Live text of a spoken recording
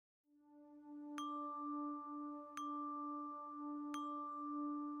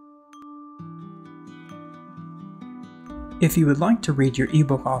If you would like to read your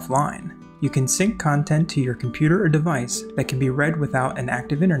ebook offline, you can sync content to your computer or device that can be read without an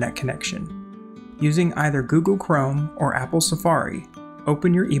active internet connection. Using either Google Chrome or Apple Safari,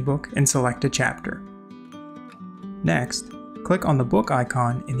 open your ebook and select a chapter. Next, click on the book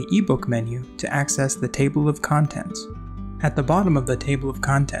icon in the ebook menu to access the table of contents. At the bottom of the table of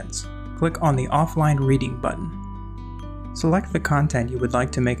contents, click on the Offline Reading button. Select the content you would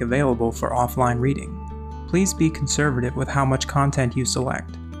like to make available for offline reading. Please be conservative with how much content you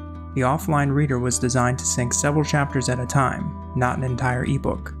select. The offline reader was designed to sync several chapters at a time, not an entire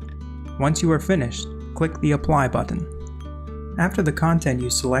ebook. Once you are finished, click the Apply button. After the content you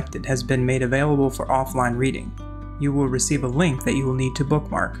selected has been made available for offline reading, you will receive a link that you will need to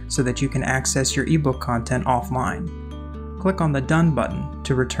bookmark so that you can access your ebook content offline. Click on the Done button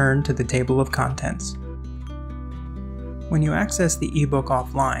to return to the table of contents. When you access the ebook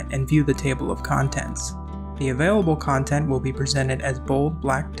offline and view the table of contents, the available content will be presented as bold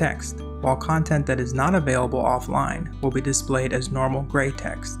black text, while content that is not available offline will be displayed as normal gray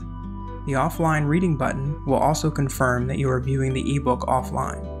text. The Offline Reading button will also confirm that you are viewing the ebook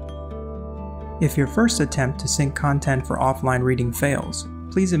offline. If your first attempt to sync content for offline reading fails,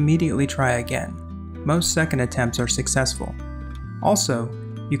 please immediately try again. Most second attempts are successful. Also,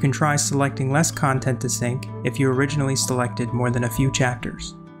 you can try selecting less content to sync if you originally selected more than a few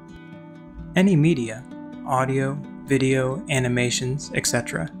chapters. Any media, audio, video, animations,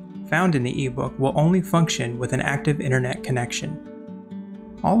 etc., found in the ebook will only function with an active internet connection.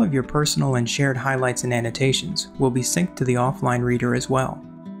 All of your personal and shared highlights and annotations will be synced to the offline reader as well.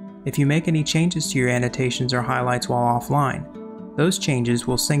 If you make any changes to your annotations or highlights while offline, those changes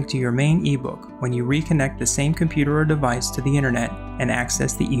will sync to your main ebook when you reconnect the same computer or device to the internet and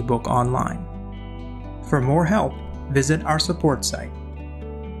access the ebook online. For more help, visit our support site.